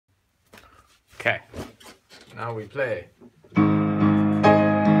Okay, now we play.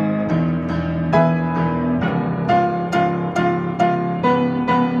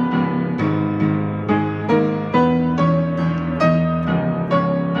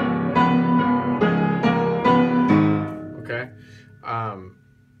 Okay,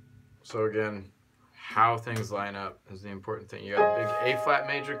 so again, how things line up is the important thing. You got a big A flat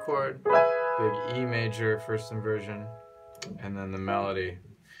major chord, big E major first inversion, and then the melody.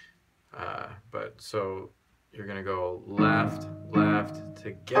 But so you're gonna go left, left,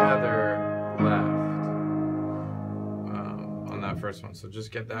 together, left on that first one. So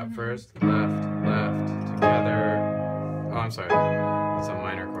just get that first. Left, left, together. Oh, I'm sorry. That's a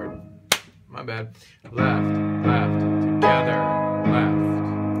minor chord. My bad. Left, left, together, left.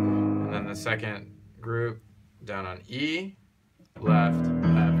 And then the second group down on E. Left,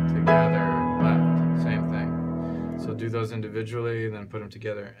 left, together, left. Same thing. So do those individually, then put them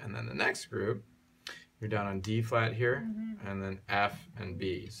together. And then the next group, you're down on D flat here, and then F and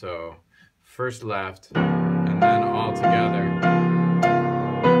B. So first left, and then all together with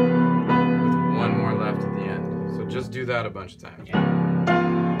one more left at the end. So just do that a bunch of times.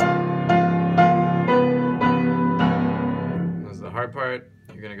 This is the hard part.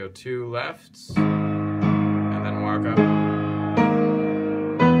 You're gonna go 2 lefts, and then walk up.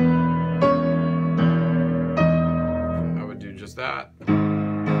 I would do just that.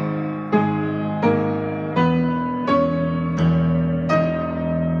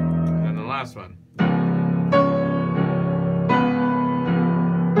 Last one.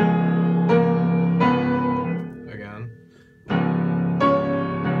 Again.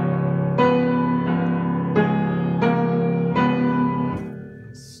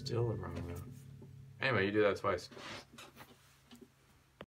 It's still a wrong note. Anyway, you do that twice.